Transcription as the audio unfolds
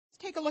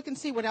take a look and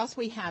see what else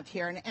we have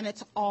here. And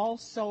it's all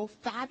so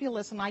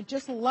fabulous. And I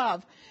just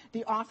love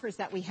the offers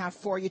that we have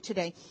for you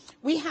today.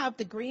 We have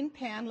the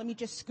GreenPan. Let me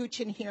just scooch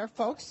in here,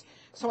 folks,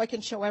 so I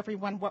can show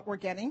everyone what we're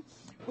getting.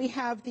 We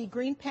have the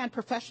GreenPan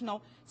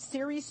Professional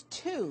Series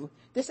 2.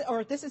 This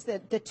is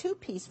the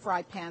two-piece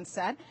fry pan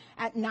set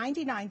at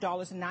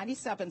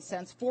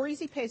 $99.97. 4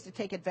 easy pays to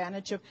take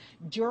advantage of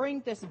during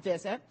this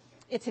visit.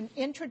 It's an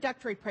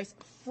introductory price,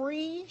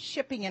 free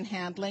shipping and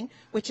handling,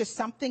 which is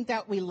something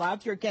that we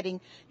love. You're getting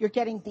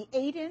the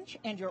 8-inch,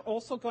 and you're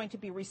also going to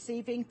be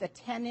receiving the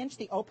 10-inch,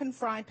 the open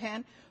fry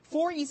pan.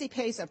 4 easy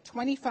pays of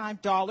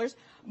 $25.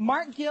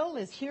 Mark Gill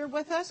is here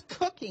with us,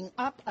 cooking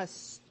up a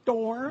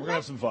storm. We're gonna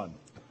have some fun.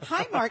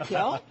 Hi, Mark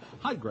Gill.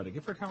 Hi, Greta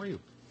Gifford. How are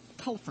you?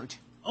 Culliford.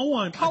 Oh,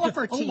 I'm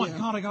Culliford to Oh my you.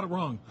 God, I got it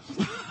wrong.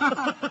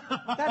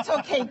 That's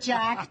okay,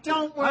 Jack.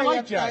 Don't worry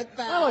about that.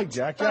 I like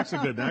Jack. Jack's a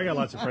good name. I got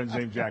lots of friends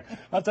named Jack.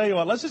 I'll tell you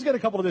what, let's just get a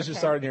couple of dishes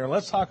started here.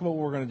 Let's talk about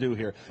what we're going to do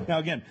here. Now,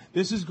 again,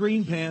 this is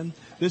GreenPan.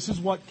 This is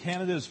what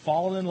Canada has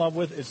fallen in love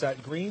with. It's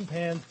that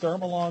GreenPan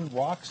Thermolon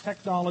Rocks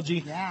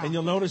technology. Yeah. And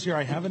you'll notice here,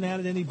 I haven't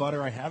added any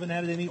butter. I haven't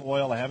added any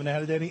oil. I haven't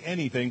added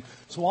anything.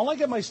 So while I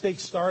get my steak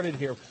started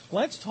here,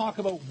 let's talk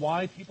about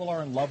why people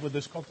are in love with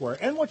this cookware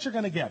and what you're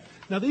going to get.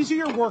 Now, these are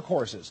your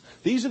workhorses.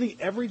 These are the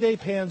everyday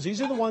pans.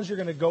 These are the ones you're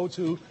going to go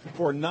to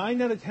for 9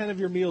 out of 10 of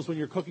your meals when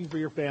you're cooking for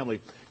your family.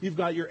 You've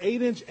got your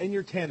 8-inch and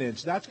your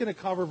 10-inch. That's going to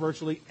cover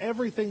virtually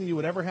everything that you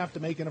would ever have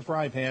to make in a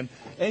fry pan.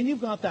 And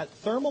you've got that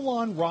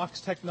Thermolon Rocks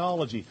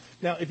technology.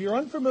 Now, if you're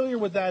unfamiliar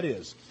with that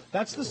is,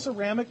 that's the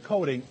ceramic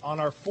coating on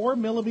our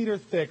 4-millimeter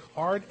thick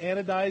hard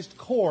anodized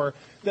core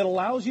that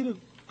allows you to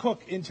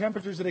cook in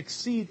temperatures that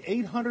exceed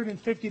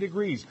 850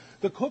 degrees.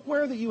 The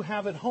cookware that you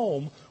have at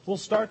home will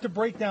start to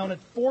break down at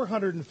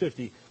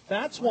 450.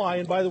 That's why,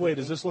 and by the way,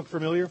 does this look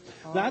familiar?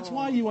 That's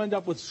why you end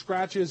up with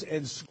scratches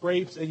and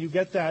scrapes, and you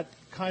get that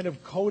kind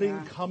of coating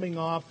coming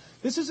off.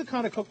 This is the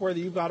kind of cookware that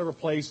you've got to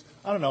replace,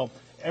 I don't know,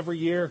 every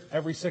year,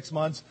 every 6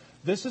 months.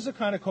 This is the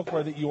kind of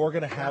cookware that you're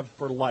going to have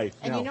for life.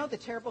 And now, you know the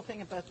terrible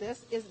thing about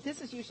this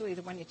is usually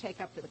the one you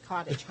take up to the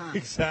cottage, huh?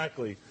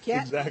 Exactly.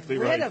 Get exactly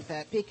rid right. of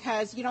it,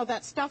 because you know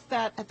that stuff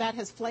that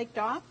has flaked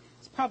off,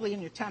 it's probably in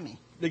your tummy.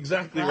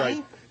 Exactly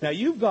right. Now,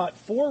 you've got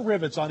 4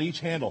 rivets on each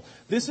handle.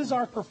 This is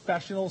our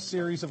professional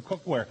series of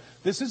cookware.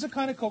 This is the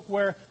kind of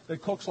cookware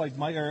that cooks like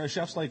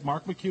chefs like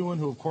Mark McEwen,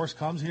 who, of course,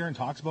 comes here and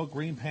talks about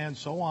GreenPan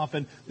so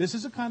often. This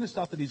is the kind of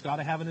stuff that he's got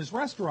to have in his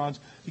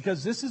restaurants,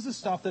 because this is the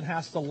stuff that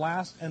has to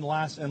last and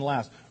last and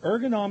last.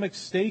 Ergonomic,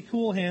 stay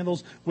cool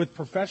handles with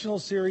professional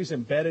series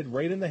embedded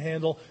right in the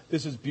handle.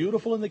 This is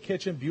beautiful in the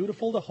kitchen,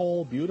 beautiful to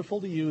hold,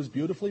 beautiful to use,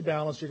 beautifully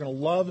balanced. You're going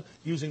to love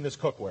using this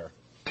cookware.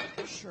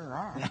 Sure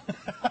are. Yeah,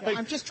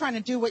 I'm just trying to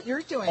do what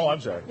you're doing. Oh,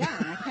 I'm sorry. Yeah,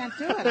 I can't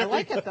do it. I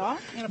like it though. I'm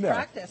going to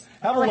practice.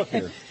 Have a look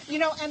here. You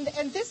know, and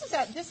this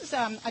is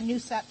a new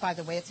set, by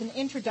the way. It's an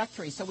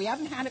introductory, so we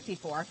haven't had it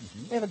before.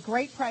 We have a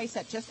great price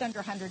at just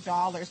under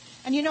 $100.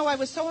 And you know, I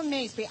was so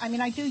amazed. I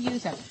mean, I do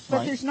use it,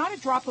 but there's not a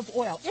drop of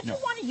oil. If you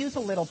want to use a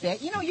little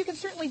bit, you know, you can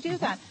certainly do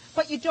that,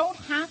 but you don't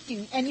have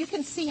to. And you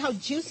can see how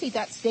juicy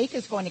that steak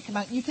is going to come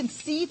out. You can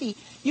see the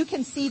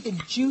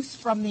juice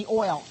from the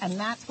oil, and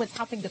that's what's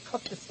helping to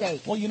cook the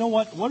steak. Well, you know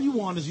what? What you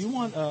want is you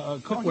want a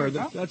cookware.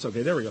 That's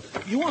okay. There we go.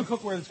 You want a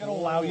cookware that's going to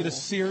allow you to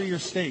sear your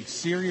steaks,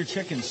 sear your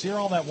chicken, sear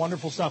all that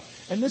wonderful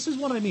stuff. And this is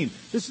what I mean.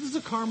 This is the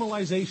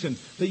caramelization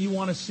that you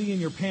want to see in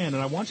your pan.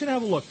 And I want you to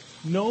have a look.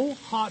 No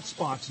hot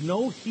spots,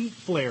 no heat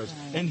flares.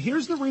 And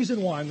here's the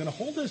reason why. I'm going to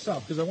hold this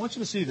up because I want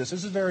you to see this.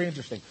 This is very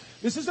interesting.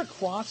 This is a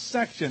cross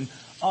section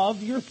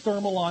of your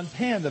Thermolon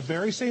pan, the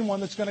very same one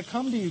that's going to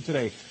come to you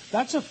today.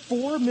 That's a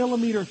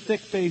 4-millimeter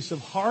thick base of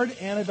hard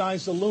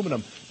anodized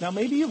aluminum. Now,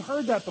 maybe you've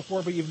heard that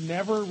before, but you've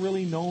never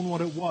really known what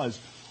it was.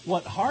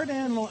 What hard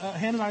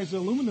anodized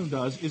aluminum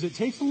does is it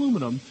takes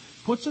aluminum,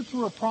 puts it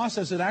through a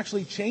process that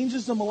actually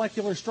changes the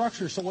molecular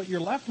structure. So what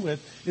you're left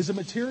with is a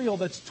material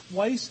that's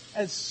twice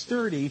as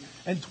sturdy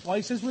and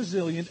twice as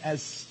resilient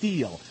as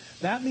steel.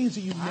 That means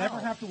that you never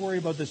have to worry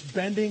about this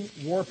bending,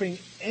 warping,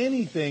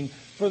 anything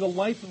for the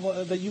life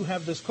that you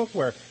have this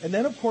cookware. And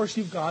then, of course,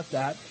 you've got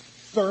that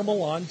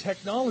Thermolon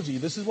technology.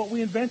 This is what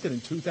we invented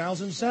in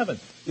 2007.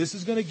 This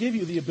is going to give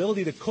you the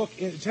ability to cook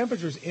in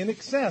temperatures in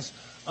excess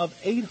of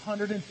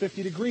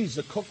 850 degrees.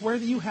 The cookware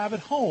that you have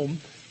at home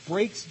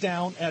breaks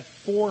down at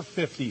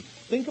 450.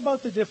 Think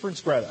about the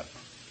difference, Greta.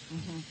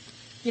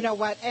 You know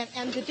what?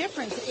 And the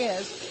difference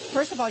is,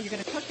 first of all, you're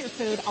going to cook your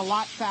food a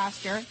lot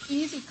faster,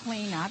 easy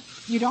cleanup.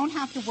 You don't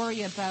have to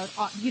worry about,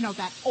 you know,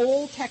 that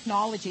old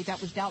technology that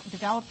was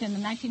developed in the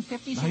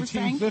 1950s, you were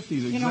saying?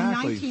 1950s, exactly. You know,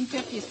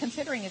 1950s,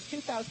 considering it's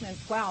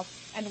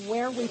 2012 and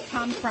where we've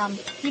come from,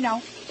 you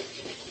know.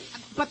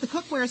 But the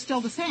cookware is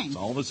still the same. It's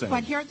all the same.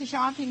 But here at the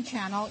Shopping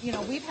Channel, you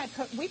know, we've had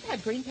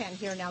GreenPan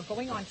here now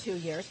going on 2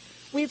 years.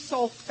 We've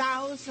sold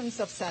thousands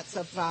of sets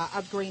of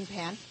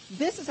GreenPan.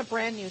 This is a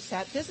brand new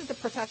set. This is the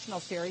Professional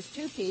Series,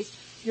 2-piece.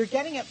 You're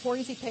getting it 4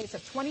 easy pays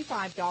of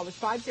 $25,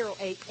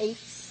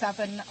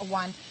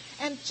 508-871.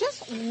 And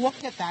just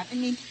look at that. I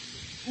mean,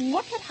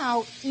 look at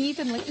how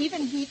even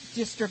heat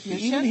distribution.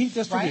 Even heat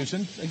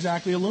distribution, right?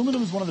 Exactly.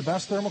 Aluminum is one of the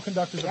best thermal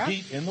conductors of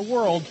heat in the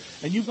world,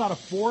 and you've got a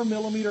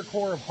 4-millimeter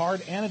core of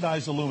hard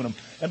anodized aluminum.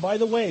 And by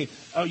the way,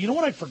 you know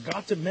what I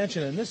forgot to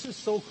mention, and this is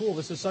so cool,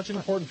 this is such an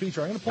important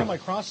feature. I'm going to pull my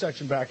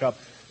cross-section back up.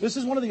 This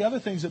is one of the other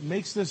things that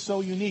makes this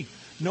so unique.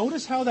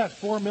 Notice how that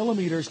 4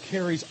 millimeters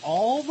carries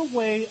all the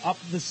way up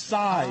the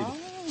side. Oh.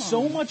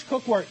 So much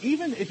cookware.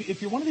 Even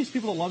if you're one of these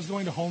people that loves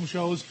going to home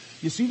shows,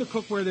 you see the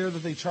cookware there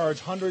that they charge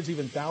hundreds,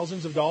 even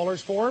thousands of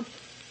dollars for.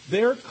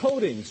 Their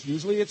coatings,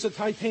 usually it's a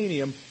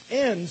titanium,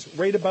 ends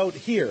right about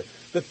here.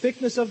 The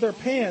thickness of their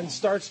pan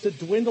starts to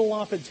dwindle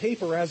off and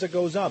taper as it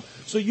goes up.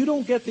 So you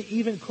don't get the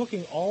even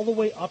cooking all the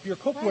way up your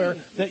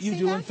cookware that you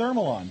do in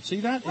Thermolon.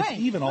 See that? It's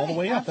even all the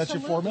way up. That's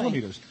your 4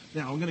 millimeters.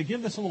 Now, I'm going to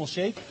give this a little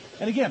shake.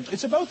 And again,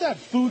 it's about that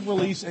food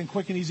release and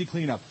quick and easy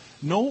cleanup.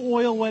 No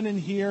oil went in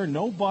here,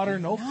 no butter,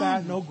 no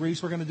fat, no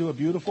grease. We're going to do a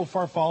beautiful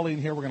farfalle in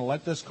here. We're going to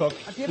let this cook.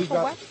 A beautiful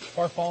what?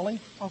 Farfalle.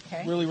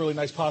 Okay. Really, really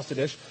nice pasta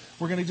dish.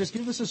 We're going to just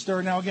give this a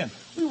stir. Now, again,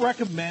 we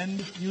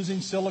recommend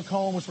using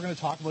silicone, which we're going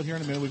to talk about here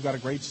in a minute. We've got a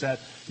great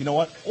set. You know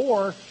what?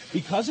 Or,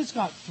 because it's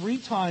got 3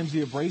 times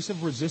the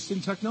abrasive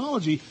resistant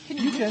technology,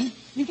 you can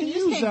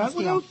use that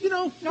without,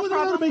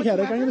 without a big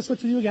headache. I'm going to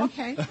switch with you again.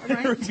 Okay. All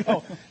right. There we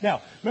go.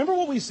 Now, remember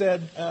what we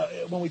said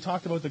when we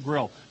talked about the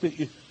grill?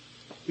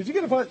 Did you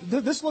get a part?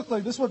 This looked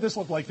like this. Is what this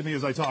looked like to me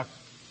as I talked.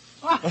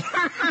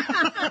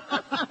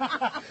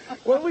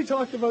 When we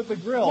talked about the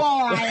grill,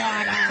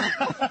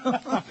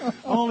 I'll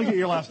only get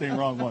your last name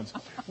wrong once.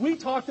 We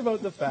talked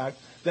about the fact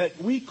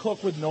that we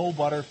cook with no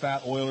butter,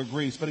 fat, oil, or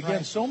grease. But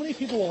again, so many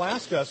people will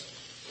ask us,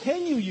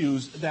 can you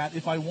use that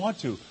if I want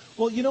to?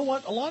 Well, you know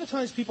what? A lot of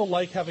times people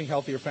like having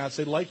healthier fats.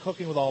 They like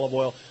cooking with olive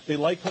oil. They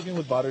like cooking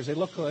with butters. They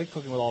like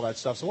cooking with all that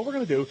stuff. So what we're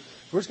going to do,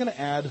 we're just going to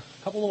add a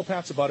couple little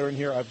pats of butter in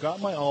here. I've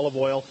got my olive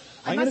oil.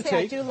 I must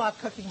say, I do love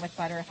cooking with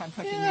butter if I'm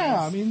cooking. Yeah,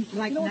 I mean,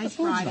 like nice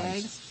fried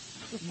eggs.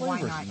 The Why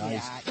flavor's not?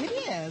 nice. Yeah, it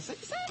is,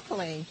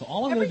 exactly. So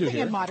all I'm going to do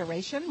here. Everything in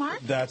moderation, Mark.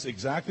 That's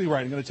exactly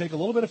right. I'm going to take a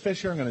little bit of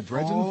fish here. I'm going to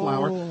dredge it in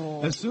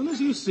flour. As soon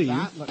as you see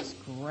that looks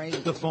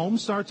great. The foam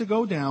start to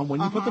go down, when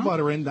you put the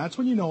butter in, that's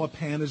when you know a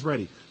pan is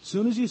ready. As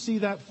soon as you see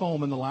that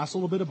foam and the last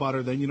little bit of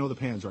butter, then you know the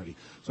pan's ready.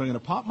 So I'm going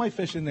to pop my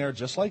fish in there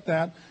just like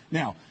that.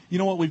 Now, you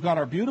know what? We've got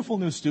our beautiful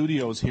new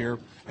studios here.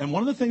 And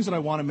one of the things that I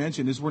want to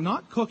mention is we're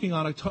not cooking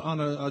on a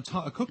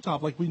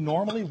cooktop like we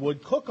normally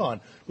would cook on.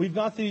 We've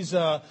got these,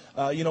 kind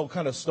of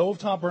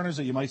stovetop burners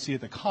that you might see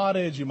at the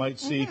cottage. You might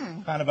see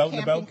kind of out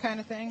and about. Kind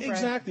of thing.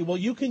 Exactly. Right. Well,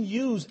 you can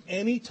use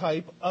any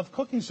type of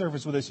cooking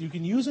surface with this. You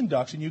can use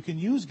induction. You can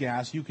use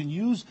gas. You can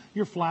use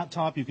your flat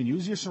top. You can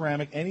use your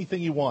ceramic.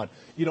 Anything you want.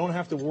 You don't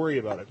have to worry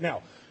about it.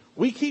 Now,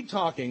 we keep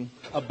talking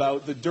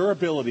about the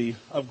durability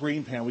of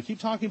GreenPan. We keep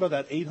talking about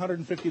that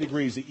 850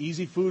 degrees, the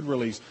easy food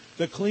release,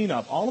 the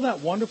cleanup, all of that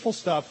wonderful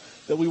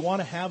stuff that we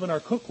want to have in our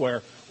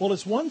cookware. Well,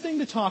 it's one thing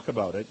to talk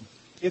about it.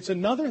 It's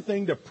another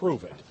thing to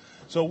prove it.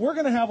 So we're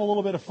going to have a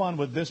little bit of fun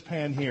with this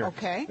pan here.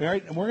 Okay. All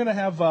right, and we're going to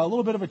have a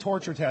little bit of a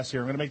torture test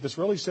here. I'm going to make this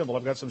really simple.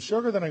 I've got some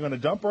sugar that I'm going to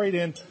dump right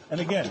in.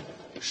 And again,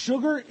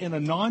 sugar in a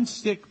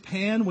non-stick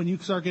pan, when you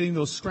start getting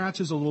those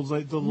scratches, the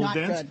little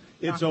dents,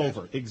 it's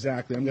over.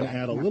 Exactly. I'm going to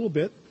add a little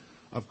bit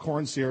of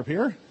corn syrup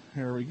here.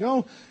 There we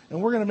go.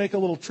 And we're going to make a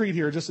little treat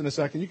here just in a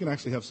second. You can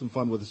actually have some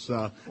fun with this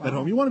at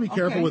home. You want to be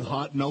careful with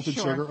hot melted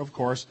sugar, of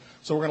course.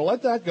 So we're going to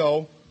let that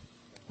go.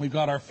 We've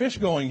got our fish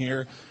going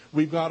here.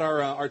 We've got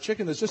our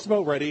chicken that's just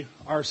about ready.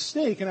 Our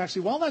steak, and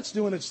actually while that's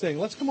doing its thing,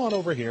 let's come on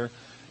over here.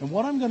 And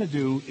what I'm going to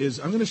do is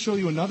I'm going to show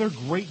you another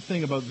great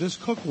thing about this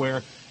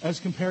cookware as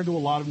compared to a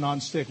lot of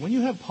non-stick. When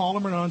you have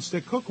polymer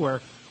non-stick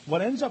cookware,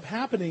 what ends up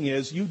happening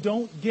is you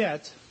don't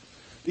get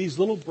these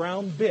little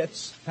brown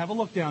bits. Have a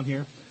look down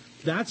here.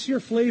 That's your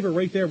flavor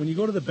right there. When you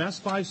go to the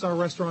best 5-star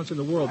restaurants in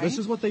the world, this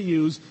is what they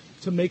use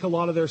to make a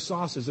lot of their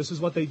sauces. This is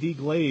what they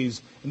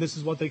deglaze, and this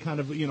is what they kind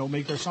of,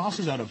 make their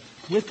sauces out of.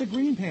 With the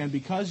GreenPan,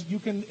 because you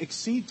can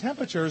exceed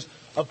temperatures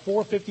of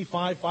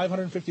 455,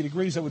 550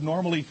 degrees that would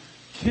normally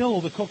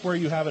kill the cookware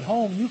you have at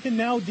home, you can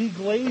now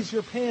deglaze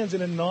your pans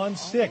in a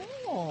non-stick.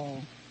 Oh.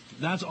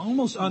 That's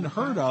almost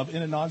unheard of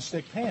in a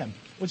non-stick pan,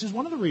 which is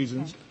one of the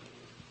reasons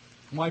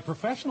why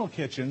professional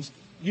kitchens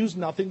use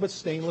nothing but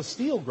stainless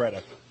steel,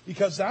 Greta,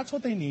 because that's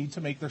what they need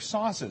to make their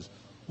sauces.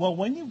 Well,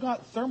 when you've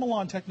got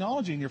Thermolon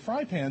technology in your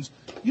fry pans,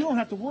 you don't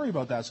have to worry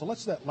about that. So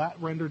let's let that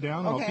render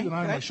down, and I'll keep an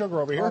eye on my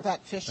sugar over here. Oh,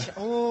 that fish.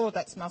 Oh,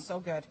 that smells so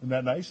good. Isn't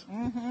that nice?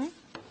 Mm-hmm.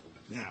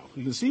 Now,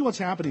 you can see what's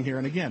happening here.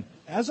 And again,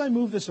 as I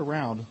move this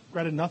around,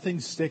 Greta,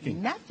 nothing's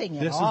sticking. Nothing at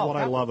all. This is what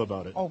I love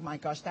about it. Oh, my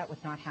gosh, that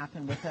would not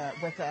happen with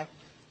a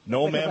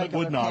No, ma'am, it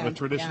would not with a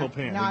traditional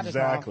pan. Not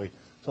exactly. At all.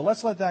 So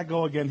let's let that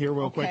go again here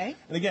real quick.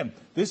 And again,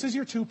 this is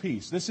your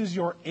 2-piece. This is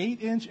your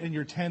 8-inch and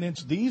your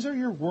 10-inch. These are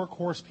your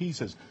workhorse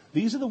pieces.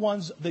 These are the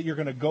ones that you're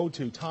going to go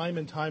to time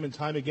and time and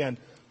time again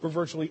for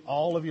virtually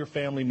all of your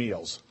family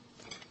meals.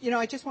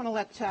 I just want to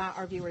let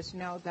our viewers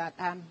know that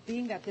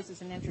being that this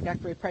is an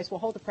introductory price, we'll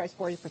hold the price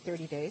for you for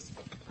 30 days,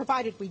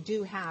 provided we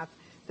do have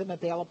them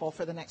available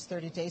for the next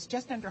 30 days,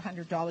 just under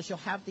 $100. You'll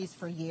have these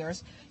for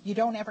years. You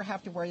don't ever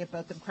have to worry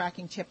about them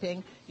cracking,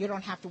 chipping. You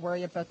don't have to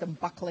worry about them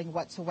buckling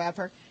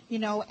whatsoever. You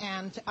know,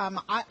 and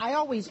I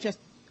always just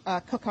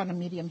cook on a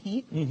medium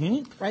heat,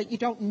 right? You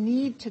don't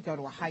need to go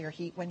to a higher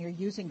heat when you're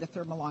using the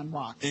Thermolon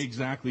Rocks.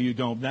 Exactly, you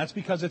don't. That's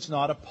because it's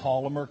not a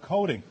polymer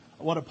coating.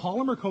 What a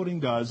polymer coating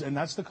does, and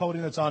that's the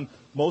coating that's on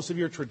most of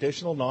your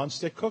traditional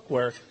nonstick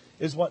cookware,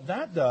 is what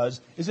that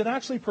does is it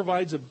actually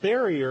provides a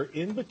barrier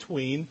in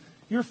between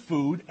your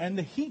food and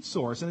the heat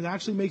source, and it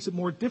actually makes it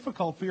more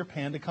difficult for your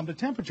pan to come to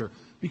temperature.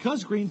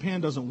 Because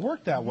GreenPan doesn't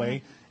work that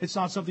way, it's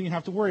not something you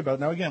have to worry about.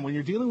 Now, again, when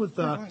you're dealing with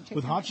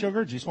hot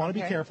sugar, you just want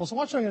to be careful. So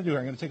watch what I'm going to do here.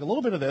 I'm going to take a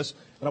little bit of this,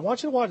 and I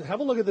want you to have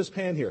a look at this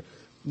pan here.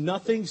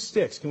 Nothing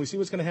sticks. Can we see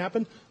what's going to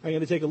happen? I'm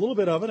going to take a little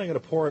bit of it. I'm going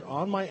to pour it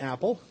on my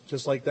apple,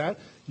 just like that.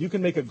 You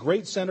can make a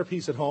great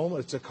centerpiece at home.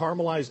 It's a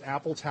caramelized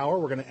apple tower.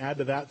 We're going to add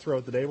to that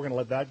throughout the day. We're going to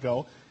let that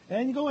go.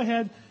 And you go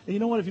ahead, and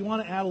you know what? If you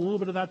want to add a little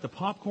bit of that to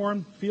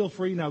popcorn, feel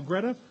free. Now,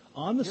 Greta,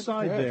 on the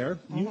side there,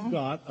 you've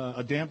got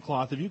a damp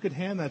cloth. If you could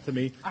hand that to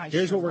me,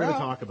 here's what we're going to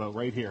talk about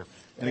right here.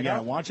 And again,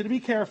 I want you to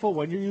be careful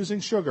when you're using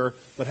sugar,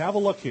 but have a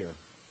look here.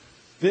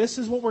 This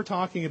is what we're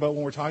talking about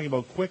when we're talking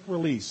about quick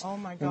release. Oh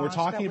my gosh, when we're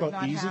talking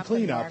about easy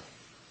cleanup. Mark.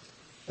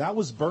 That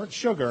was burnt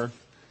sugar,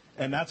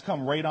 and that's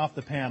come right off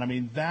the pan. I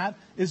mean, that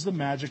is the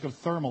magic of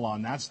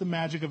Thermolon. That's the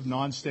magic of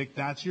nonstick.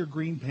 That's your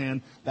GreenPan.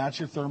 That's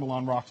your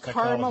Thermolon Rocks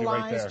technology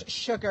right there. Caramelized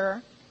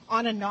sugar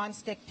on a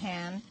nonstick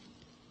pan.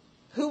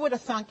 Who would have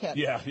thunk it?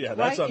 Yeah,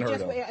 that's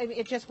unheard of.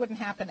 It just wouldn't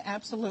happen.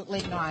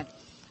 Absolutely not.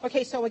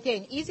 Okay, so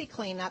again, easy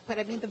cleanup, but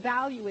I mean the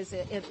value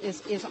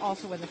is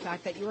also in the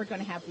fact that you are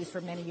going to have these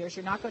for many years.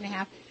 You're not going to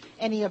have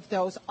any of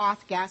those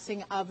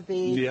off-gassing of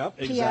the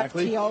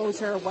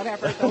PFOAs or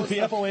whatever. Those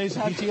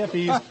PFOAs and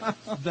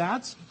PTFEs.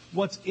 That's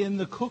what's in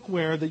the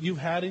cookware that you've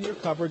had in your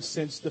cupboard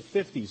since the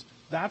 50s.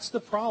 That's the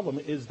problem,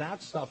 is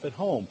that stuff at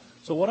home.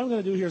 So what I'm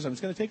going to do here is I'm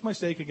just going to take my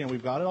steak again.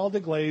 We've got it all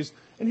deglazed.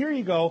 And here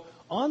you go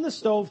on the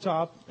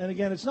stovetop. And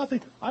again, it's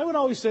nothing. I would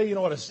always say, you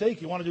know what, a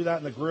steak, you want to do that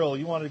in the grill.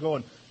 You want to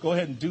go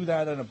ahead and do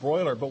that in a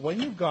broiler. But when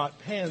you've got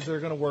pans that are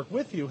going to work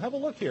with you, have a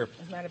look here.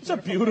 It's a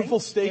beautiful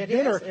steak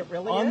dinner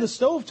on the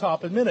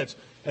stovetop in minutes.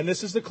 And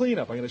this is the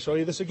cleanup. I'm going to show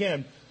you this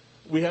again.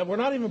 We're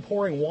not even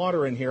pouring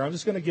water in here. I'm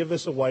just going to give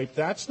this a wipe.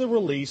 That's the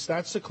release.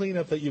 That's the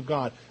cleanup that you've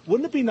got.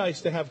 Wouldn't it be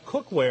nice to have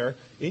cookware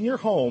in your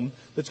home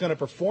that's going to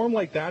perform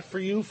like that for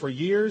you for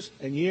years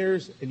and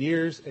years and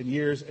years and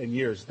years and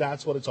years?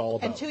 That's what it's all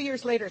about. And 2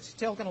 years later, it's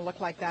still going to look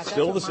like that.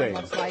 Still That's the what same.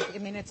 mine looks like. I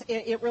mean,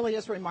 it really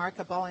is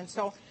remarkable, and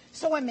so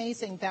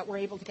amazing that we're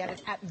able to get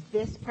it at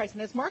this price.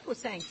 And as Mark was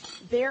saying,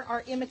 there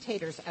are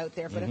imitators out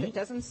there, but if it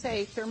doesn't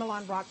say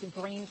Thermolon Rocks and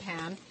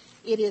GreenPan,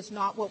 it is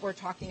not what we're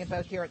talking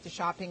about here at the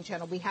Shopping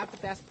Channel. We have the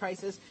best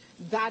prices.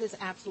 That is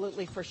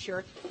absolutely for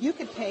sure. You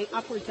could pay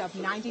upwards of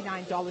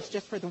 $99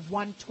 just for the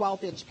one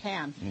 12-inch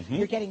pan.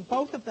 You're getting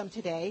both of them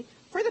today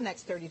for the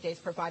next 30 days,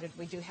 provided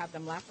we do have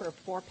them left for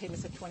 4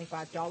 payments of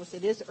 $25.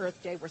 It is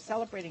Earth Day. We're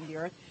celebrating the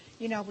Earth.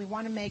 You know, we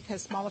want to make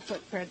as small a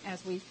footprint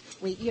as we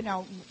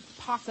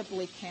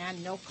possibly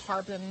can. No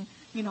carbon,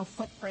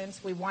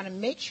 footprints. We want to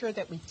make sure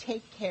that we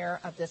take care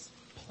of this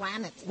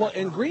planet. Well,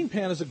 and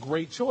GreenPan is a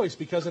great choice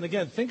because, and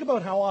again, think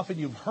about how often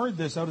you've heard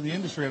this out of the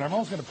industry, and I'm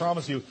almost going to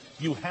promise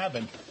you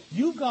haven't.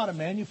 You've got a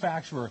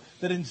manufacturer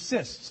that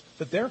insists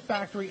that their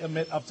factory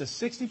emit up to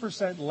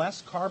 60%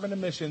 less carbon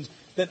emissions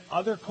than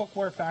other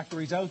cookware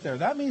factories out there.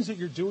 That means that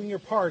you're doing your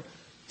part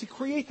to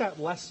create that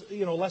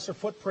lesser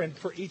footprint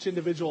for each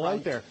individual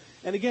out there.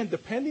 And again,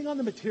 depending on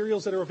the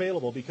materials that are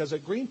available, because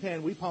at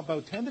GreenPan we pump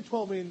out 10 to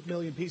 12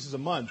 million pieces a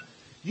month,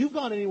 you've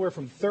got anywhere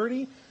from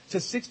 30 to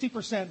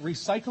 60%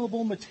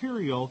 recyclable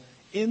material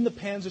in the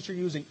pans that you're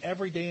using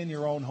every day in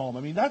your own home.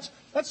 I mean, that's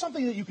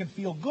something that you can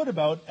feel good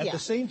about at the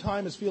same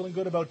time as feeling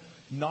good about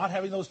not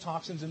having those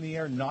toxins in the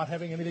air, not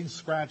having anything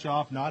scratch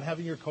off, not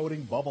having your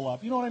coating bubble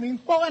up. You know what I mean?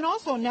 Well, and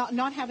also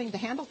not having the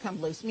handle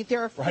come loose. I mean,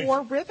 there are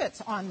 4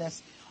 rivets on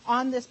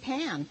this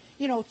pan.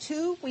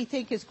 2 we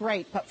think is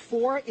great, but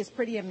 4 is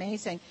pretty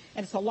amazing.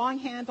 And it's a long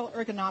handle,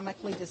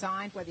 ergonomically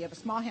designed, whether you have a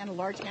small handle,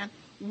 large hand,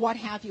 what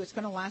have you. It's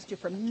going to last you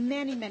for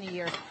many, many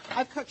years.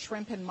 I've cooked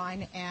shrimp in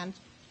mine, and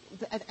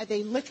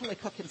they literally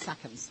cook in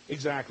seconds.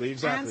 Exactly.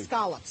 And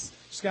scallops.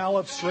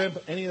 Scallops,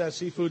 shrimp, any of that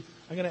seafood.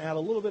 I'm going to add a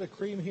little bit of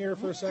cream here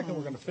for a second.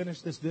 We're going to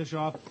finish this dish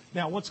off.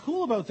 Now, what's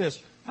cool about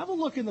this, have a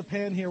look in the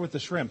pan here with the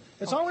shrimp.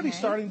 It's already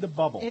starting to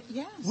bubble.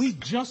 Yes. We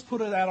just put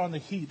it out on the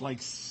heat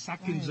like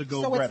seconds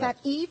ago, So Greta. it's that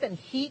even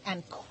heat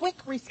and quick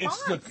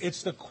response.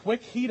 It's the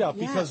quick heat up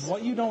because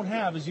what you don't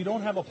have is you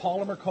don't have a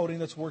polymer coating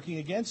that's working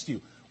against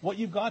you. What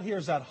you've got here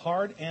is that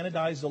hard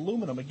anodized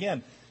aluminum.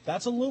 Again,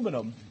 that's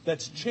aluminum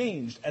that's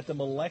changed at the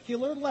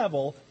molecular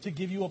level to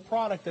give you a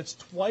product that's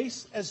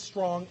twice as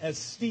strong as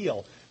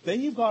steel.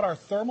 Then you've got our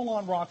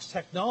Thermolon Rocks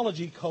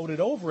technology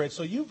coated over it.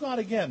 So you've got,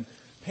 again,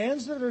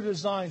 pans that are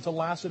designed to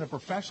last in a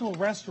professional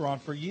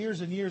restaurant for years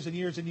and years and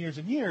years and years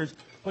and years,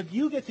 but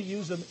you get to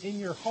use them in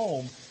your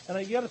home. And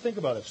you got to think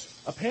about it.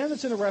 A pan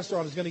that's in a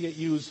restaurant is going to get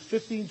used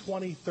 15,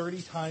 20,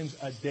 30 times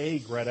a day,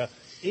 Greta.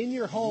 In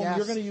your home, Yes.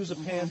 you're going to use a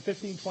pan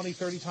 15, 20,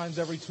 30 times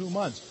every 2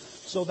 months.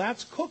 So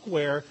that's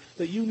cookware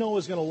that you know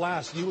is going to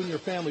last you and your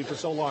family for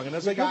so long. And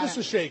as I give this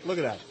a shake, look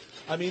at that.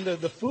 I mean, the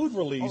food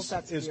release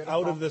is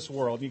out of this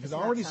world. You can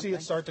already see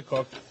it start to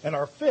cook. And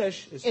our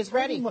fish is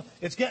ready.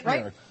 It's getting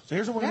there. So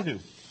here's what we're going to do.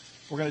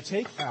 We're going to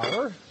take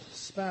our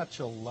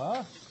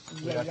spatula.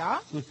 Yeah.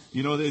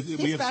 You know,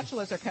 These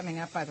spatulas are coming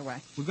up, by the way.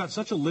 We've got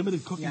such a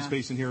limited cooking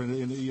space in here,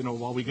 you know,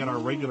 while we get our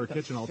regular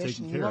kitchen all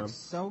taken care of.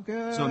 So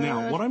good. So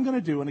now, what I'm going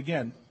to do, and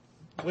again,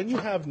 when you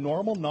have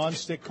normal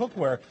non-stick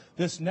cookware,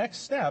 this next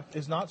step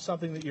is not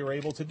something that you're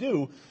able to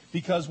do,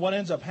 because what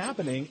ends up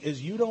happening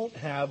is you don't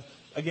have,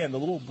 again, the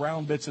little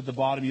brown bits at the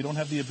bottom. You don't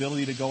have the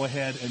ability to go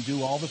ahead and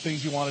do all the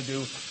things you want to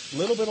do. A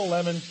little bit of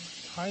lemon,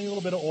 tiny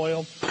little bit of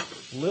oil,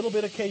 a little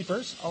bit of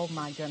capers. Oh,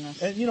 my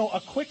goodness. And, you know,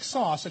 a quick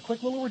sauce, a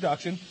quick little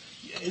reduction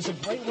is a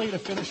great way to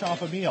finish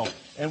off a meal.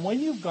 And when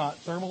you've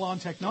got Thermolon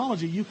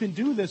technology, you can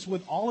do this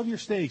with all of your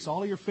steaks,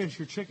 all of your fish,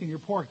 your chicken, your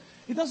pork.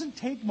 It doesn't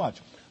take much.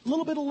 A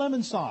little bit of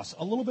lemon sauce,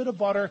 a little bit of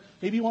butter,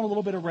 maybe you want a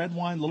little bit of red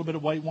wine, a little bit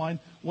of white wine.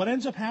 What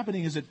ends up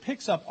happening is it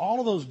picks up all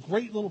of those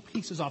great little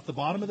pieces off the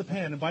bottom of the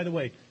pan. And by the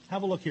way,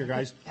 have a look here,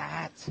 guys.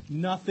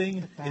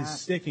 Nothing is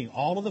sticking.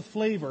 All of the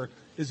flavor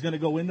is going to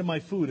go into my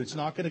food. It's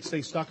not going to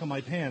stay stuck on my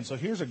pan. So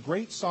here's a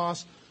great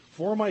sauce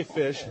for my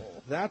fish.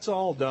 That's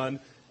all done.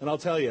 And I'll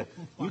tell you,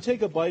 you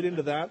take a bite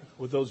into that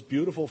with those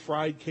beautiful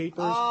fried capers.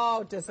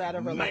 Oh, does that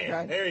ever look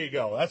good? There you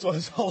go. That's what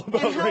it's all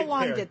about. And how right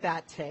long there. did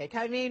that take?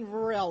 I mean,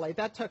 really,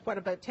 that took, what,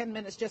 about 10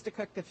 minutes just to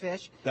cook the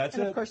fish? That's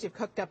and it. of course, you've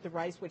cooked up the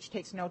rice, which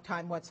takes no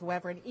time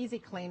whatsoever. An easy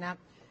cleanup.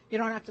 You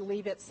don't have to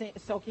leave it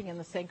soaking in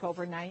the sink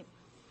overnight.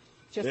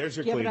 Just There's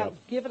your give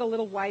cleanup. give it a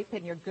little wipe,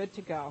 and you're good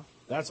to go.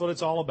 That's what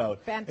it's all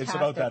about. Fantastic. It's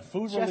about that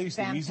food Just release,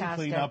 the easy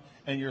fantastic. cleanup,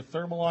 and your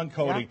Thermolon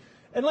coating. Yep.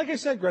 And like I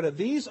said, Greta,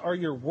 these are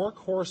your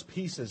workhorse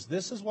pieces.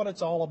 This is what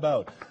it's all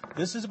about.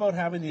 This is about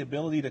having the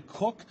ability to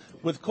cook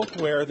with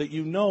cookware that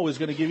you know is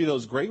going to give you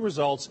those great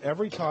results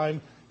every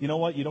time. You know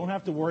what? You don't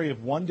have to worry if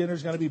one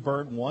dinner's going to be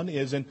burnt, one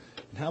isn't.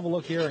 And have a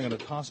look here. I'm going to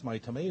toss my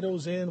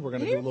tomatoes in. We're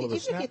going to do a little bit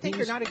of snap Even if you think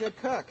peas. you're not a good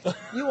cook,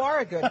 you are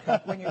a good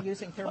cook when you're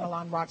using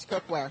Thermolon Rocks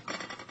cookware.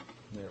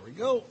 There we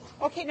go.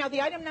 Okay, now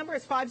the item number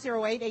is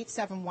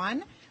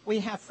 508871. We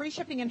have free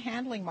shipping and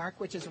handling, Mark,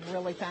 which is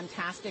really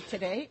fantastic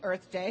today,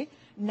 Earth Day.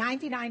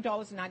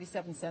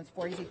 $99.97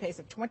 for easy pays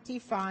of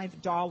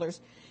 $25.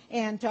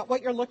 And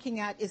what you're looking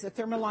at is a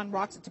Thermolon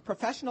Rocks. It's a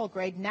professional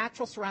grade,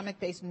 natural ceramic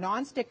based,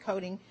 non-stick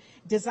coating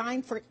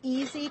designed for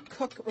easy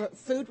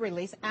food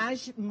release,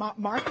 as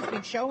Mark has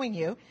been showing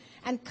you,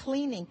 and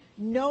cleaning.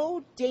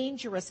 No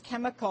dangerous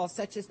chemicals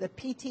such as the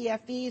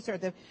PTFEs or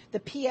the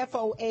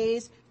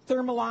PFOAs.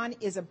 Thermolon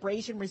is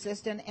abrasion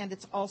resistant, and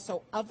it's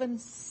also oven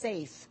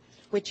safe,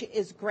 which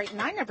is great.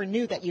 And I never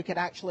knew that you could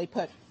actually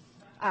put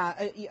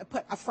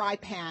a fry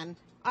pan,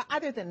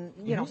 other than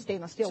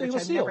stainless steel, which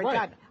I've never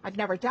done. I've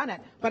never done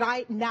it,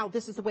 but now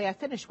this is the way I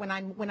finish when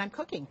I'm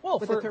cooking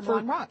with the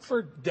Thermolon Rocks.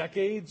 For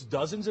decades,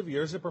 dozens of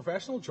years, a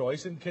professional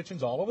choice in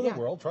kitchens all over the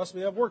world. Trust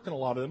me, I've worked in a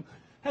lot of them.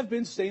 Have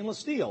been stainless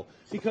steel,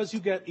 because you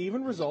get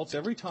even results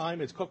every time.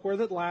 It's cookware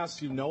that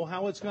lasts. You know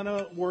how it's going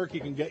to work. You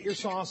can get your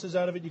sauces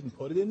out of it. You can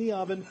put it in the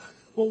oven.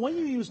 Well, when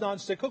you use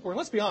nonstick cookware, and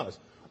let's be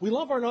honest, we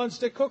love our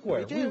nonstick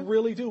cookware. We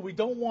really do. We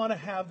don't want to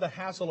have the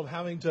hassle of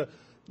having to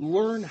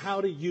learn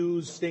how to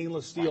use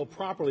stainless steel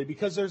properly,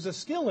 because there's a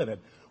skill in it.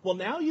 Well,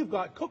 now you've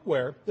got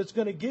cookware that's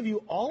going to give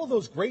you all of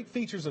those great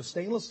features of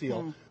stainless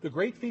steel, the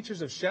great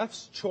features of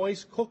Chef's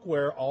Choice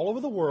cookware all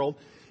over the world,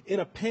 in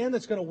a pan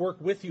that's going to work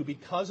with you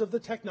because of the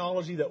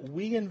technology that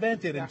we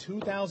invented in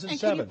 2007. And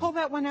can you pull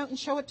that one out and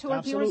show it to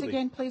our viewers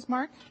again, please,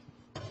 Mark?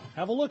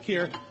 Have a look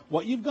here.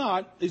 What you've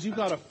got is you've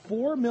got a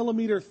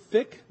 4-millimeter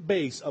thick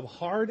base of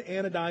hard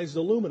anodized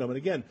aluminum. And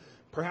again,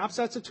 perhaps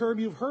that's a term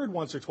you've heard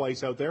once or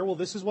twice out there. Well,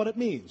 this is what it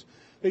means.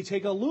 They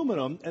take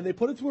aluminum and they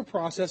put it through a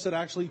process that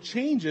actually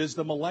changes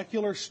the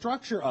molecular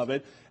structure of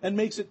it and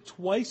makes it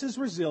twice as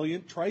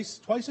resilient, twice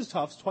as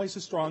tough, twice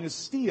as strong as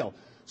steel.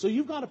 So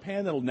you've got a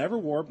pan that'll never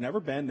warp, never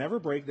bend, never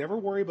break, never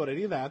worry about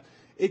any of that.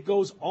 It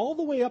goes all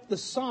the way up the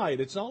side.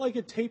 It's not like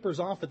it tapers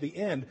off at the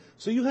end.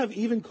 So you have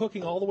even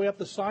cooking all the way up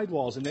the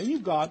sidewalls. And then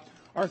you've got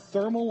our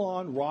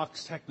Thermolon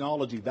Rocks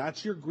technology.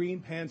 That's your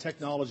GreenPan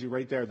technology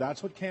right there.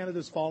 That's what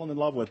Canada's fallen in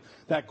love with.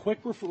 That quick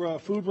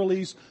food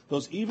release,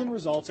 those even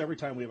results every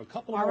time. We have a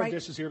couple more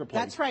dishes here to play.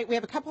 That's right. We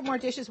have a couple more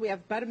dishes. We have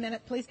about a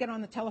minute. Please get on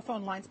the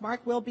telephone lines.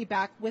 Mark will be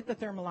back with the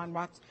Thermolon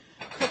Rocks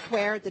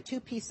cookware, the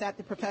 2-piece set,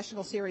 the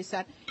Professional Series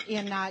set,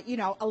 in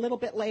a little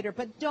bit later.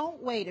 But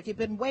don't wait. If you've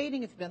been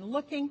waiting, if you've been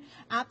looking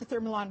at the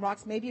Thermolon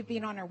Rocks, maybe you've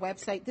been on our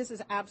website, this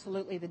is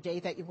absolutely the day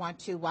that you want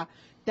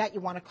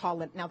to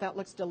call it. Now that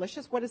looks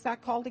delicious. What is that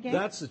that called again?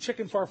 That's the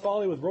chicken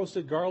farfalle with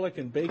roasted garlic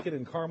and bacon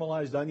and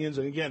caramelized onions.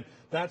 And again,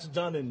 that's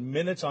done in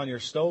minutes on your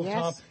stovetop.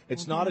 Yes.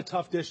 It's not a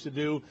tough dish to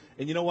do.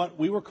 And you know what?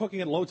 We were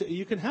cooking at low.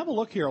 You can have a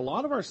look here. A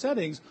lot of our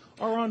settings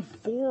are on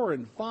 4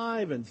 and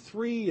 5 and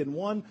 3 and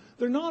 1.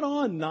 They're not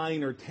on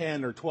 9 or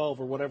 10 or 12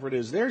 or whatever it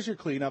is. There's your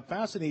cleanup,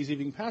 fast and easy. If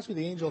you can pass me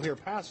the angel here,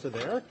 pass to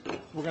there.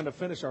 We're going to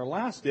finish our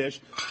last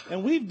dish.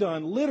 And we've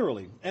done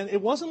literally, and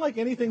it wasn't like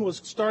anything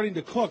was starting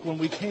to cook when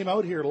we came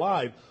out here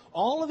live.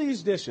 All of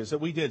these dishes that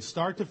we did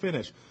start to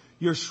finish.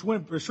 Your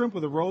shrimp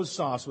with a rose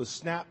sauce with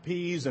snap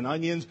peas and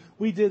onions.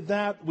 We did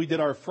that. We did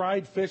our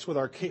fried fish with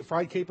our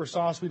fried caper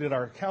sauce. We did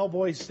our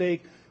cowboy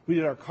steak. We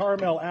did our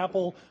caramel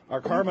apple,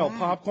 our caramel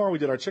popcorn. We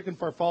did our chicken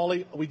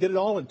farfalle. We did it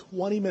all in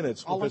 20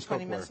 minutes. All in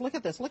 20 minutes. Look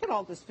at this. Look at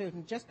all this food,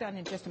 and just done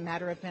in just a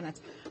matter of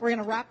minutes. We're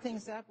going to wrap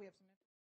things up. We have some